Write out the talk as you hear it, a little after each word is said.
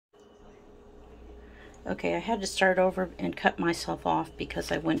Okay, I had to start over and cut myself off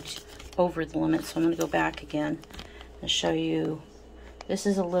because I went over the limit, so I'm going to go back again and show you. This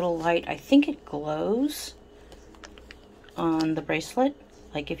is a little light. I think it glows on the bracelet.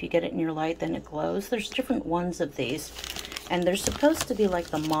 Like if you get it in your light, then it glows. There's different ones of these, and they're supposed to be like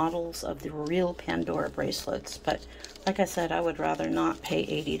the models of the real Pandora bracelets, but like I said, I would rather not pay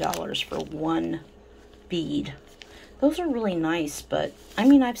 $80 for one bead. Those are really nice, but I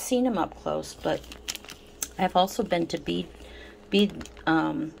mean, I've seen them up close, but I've also been to bead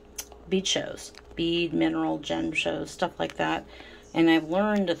shows, bead, mineral, gem shows, stuff like that, and I've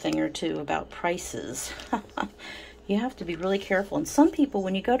learned a thing or two about prices. You have to be really careful. And some people,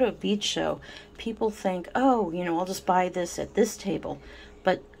 when you go to a bead show, people think, oh, you know, I'll just buy this at this table.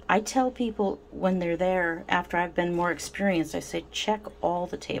 But I tell people when they're there, after I've been more experienced, I say, check all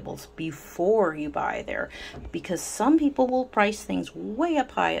the tables before you buy there. Because some people will price things way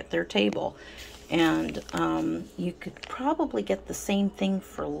up high at their table. And you could probably get the same thing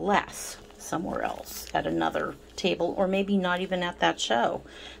for less somewhere else at another table, or maybe not even at that show,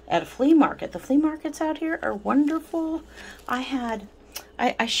 at a flea market. The flea markets out here are wonderful.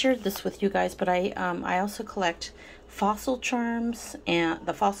 I shared this with you guys, but I also collect fossil charms and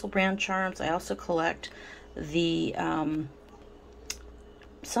the fossil brand charms. I also collect the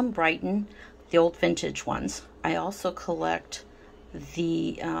some Brighton, the old vintage ones. I also collect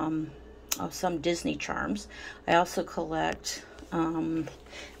the some Disney charms. I also collect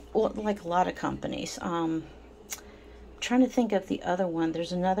well, like a lot of companies. Trying to think of the other one.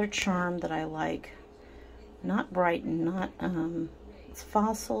 There's another charm that I like. Not Brighton, not it's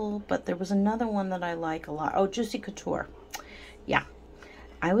fossil, but there was another one that I like a lot. Oh, Juicy Couture. Yeah.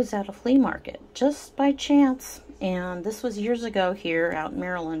 I was at a flea market just by chance, and this was years ago here out in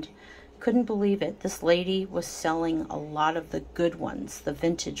Maryland. Couldn't believe it. This lady was selling a lot of the good ones, the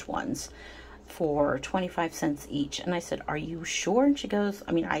vintage ones, for 25 cents each. And I said, are you sure? And she goes,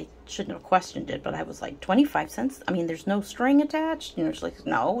 I mean, I shouldn't have questioned it, but I was like, 25 cents? I mean, there's no string attached? You know, she's like,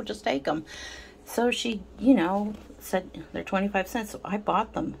 no, just take them. So she, you know, said they're 25 cents. So I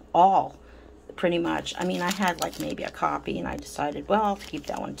bought them all, pretty much. I mean, I had like maybe a copy, and I decided, well, I'll keep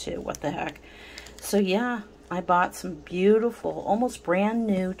that one too. What the heck? So yeah, I bought some beautiful, almost brand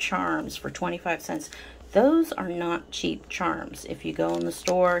new charms for 25 cents. Those are not cheap charms. If you go in the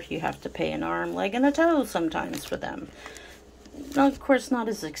store, you have to pay an arm, leg, and a toe sometimes for them. Now, of course, not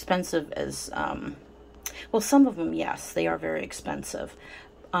as expensive as, well, some of them, yes, they are very expensive.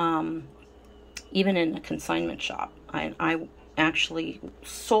 Even in a consignment shop. I actually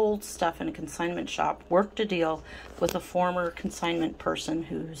sold stuff in a consignment shop, worked a deal with a former consignment person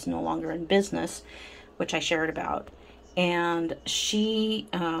who's no longer in business, which I shared about. And she,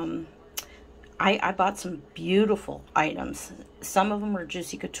 I bought some beautiful items. Some of them were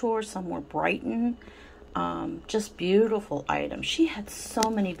Juicy Couture, some were Brighton. Just beautiful items. She had so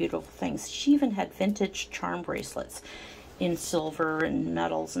many beautiful things. She even had vintage charm bracelets in silver and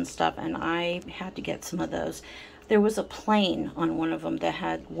metals and stuff, and I had to get some of those. There was a plane on one of them that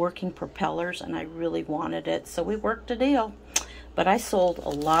had working propellers, and I really wanted it, so we worked a deal. But I sold a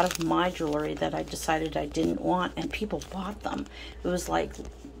lot of my jewelry that I decided I didn't want, and people bought them. It was like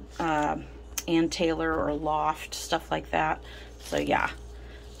Ann Taylor or Loft, stuff like that. So yeah,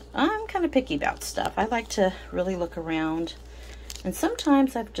 I'm kind of picky about stuff. I like to really look around, and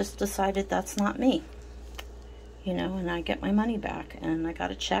sometimes I've just decided that's not me. You know, and I get my money back, and I got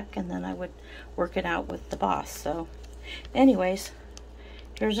a check, and then I would work it out with the boss. So anyways,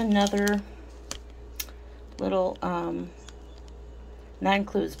 here's another little, that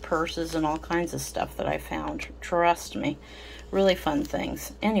includes purses and all kinds of stuff that I found. Trust me, really fun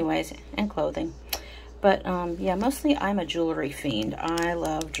things. Anyways, and clothing. But yeah, mostly I'm a jewelry fiend. I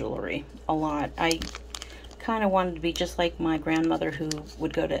love jewelry a lot. I kind of wanted to be just like my grandmother, who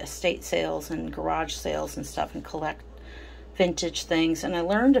would go to estate sales and garage sales and stuff and collect vintage things. And I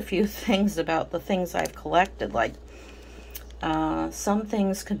learned a few things about the things I've collected, like some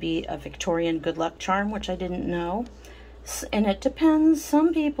things could be a Victorian good luck charm, which I didn't know. And it depends.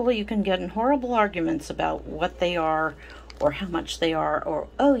 Some people you can get in horrible arguments about what they are or how much they are, or,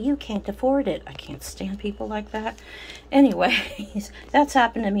 oh, you can't afford it. I can't stand people like that. Anyways, that's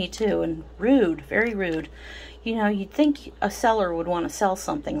happened to me too, and rude, very rude. You know, you'd think a seller would want to sell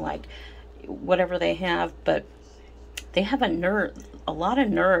something like whatever they have, but they have a lot of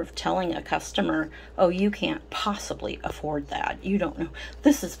nerve telling a customer, oh, you can't possibly afford that. You don't know.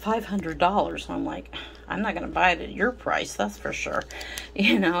 This is $500. I'm like, I'm not going to buy it at your price, that's for sure.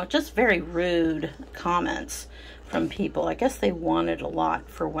 You know, just very rude comments from people. I guess they wanted a lot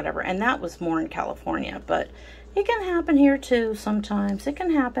for whatever, and that was more in California, but It can happen here too sometimes. It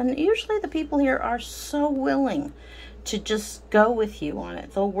can happen. Usually the people here are so willing to just go with you on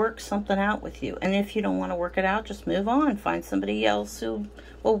it. They'll work something out with you. And if you don't want to work it out, just move on. Find somebody else who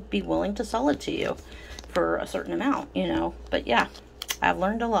will be willing to sell it to you for a certain amount, you know. But yeah, I've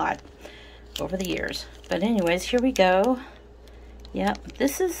learned a lot over the years. But anyways, here we go. Yep,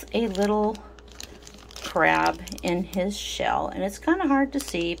 this is a little crab in his shell. And it's kind of hard to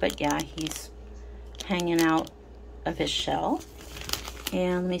see, but yeah, he's hanging out of his shell.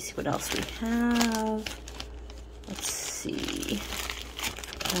 And let me see what else we have. Let's see.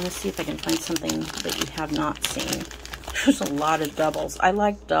 I want to see if I can find something that you have not seen. There's a lot of doubles. I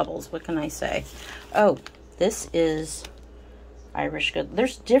like doubles. What can I say? Oh, this is Irish Good.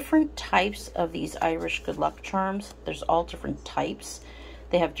 There's different types of these Irish Good Luck charms. There's all different types.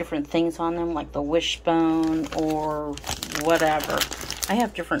 They have different things on them, like the wishbone or whatever. I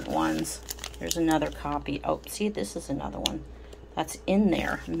have different ones. There's another copy. Oh, see, this is another one. That's in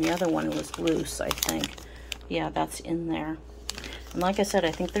there. And the other one was loose, I think. Yeah, that's in there. And like I said,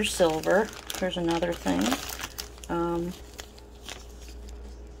 I think they're silver. Here's another thing.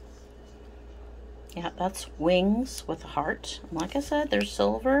 Yeah, that's wings with a heart. And like I said, they're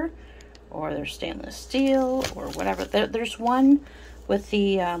silver, or they're stainless steel, or whatever. There's one with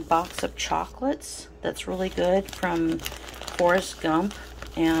the box of chocolates that's really good from Forrest Gump.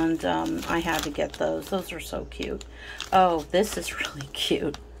 And I had to get those. Those are so cute. Oh, this is really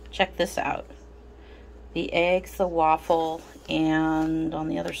cute. Check this out. The eggs, the waffle, and on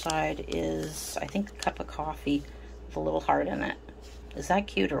the other side is, I think, a cup of coffee with a little heart in it. Is that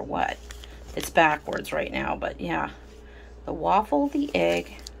cute or what? It's backwards right now, but yeah. The waffle, the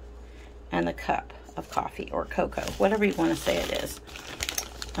egg, and the cup of coffee or cocoa, whatever you want to say it is.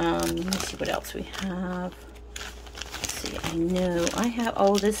 Let me see what else we have. See, I know I have,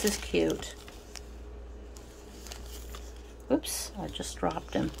 oh, this is cute. Oops, I just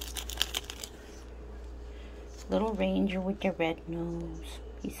dropped him. Little ranger with the red nose.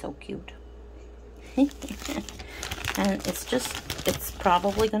 He's so cute. And it's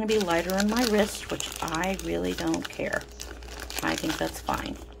probably going to be lighter on my wrist, which I really don't care. I think that's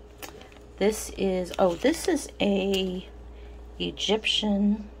fine. This is, oh, this is a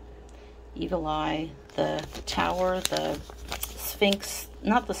Egyptian evil eye. The tower, the Sphinx,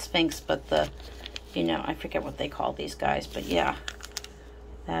 not the Sphinx, but the, you know, I forget what they call these guys, but yeah,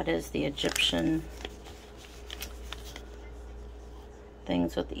 that is the Egyptian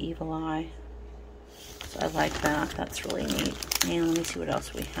things with the evil eye. So I like that. That's really neat. And let me see what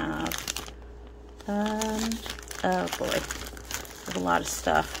else we have. Oh boy, there's a lot of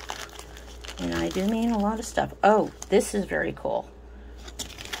stuff. And I do mean a lot of stuff. Oh, this is very cool.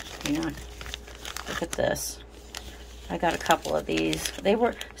 You know, look at this. I got a couple of these.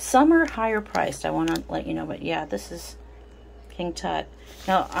 Some are higher priced, I want to let you know, but yeah, this is King Tut.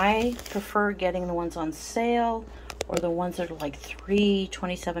 Now, I prefer getting the ones on sale or the ones that are like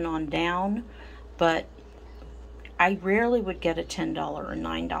 $3.27 on down, but I rarely would get a $10 or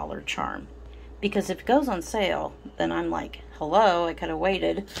 $9 charm, because if it goes on sale, then I'm like, hello, I could have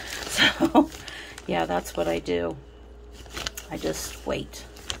waited. So yeah, that's what I do. I just wait.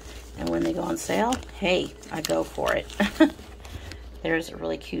 And when they go on sale, hey, I go for it. There's a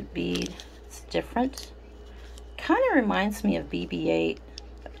really cute bead. It's different. Kind of reminds me of BB-8.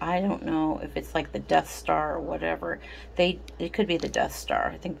 I don't know if it's like the Death Star or whatever. It could be the Death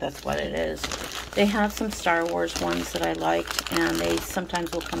Star. I think that's what it is. They have some Star Wars ones that I liked, and they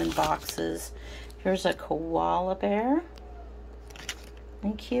sometimes will come in boxes. Here's a koala bear.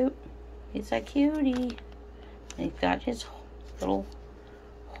 Isn't he cute? He's a cutie. And he's got his little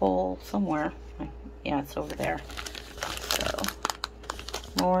hole somewhere. Yeah, it's over there. So,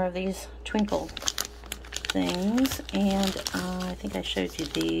 more of these twinkle things. And I think I showed you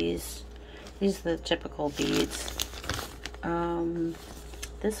these. These are the typical beads.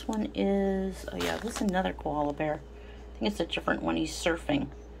 This one is, oh yeah, this is another koala bear. I think it's a different one. He's surfing.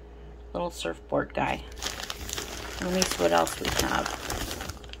 Little surfboard guy. Let me see what else we have.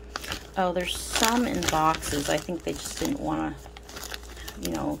 Oh, there's some in boxes. I think they just didn't want to,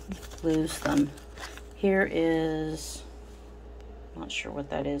 you know, lose them. Here is, not sure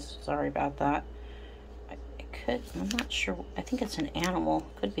what that is. Sorry about that. I'm not sure. I think it's an animal.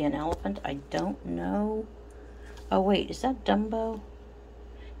 Could be an elephant. I don't know. Oh, wait. Is that Dumbo?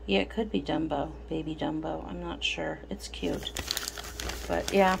 Yeah, it could be Dumbo. Baby Dumbo. I'm not sure. It's cute.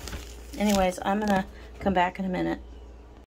 But, yeah. Anyways, I'm going to come back in a minute.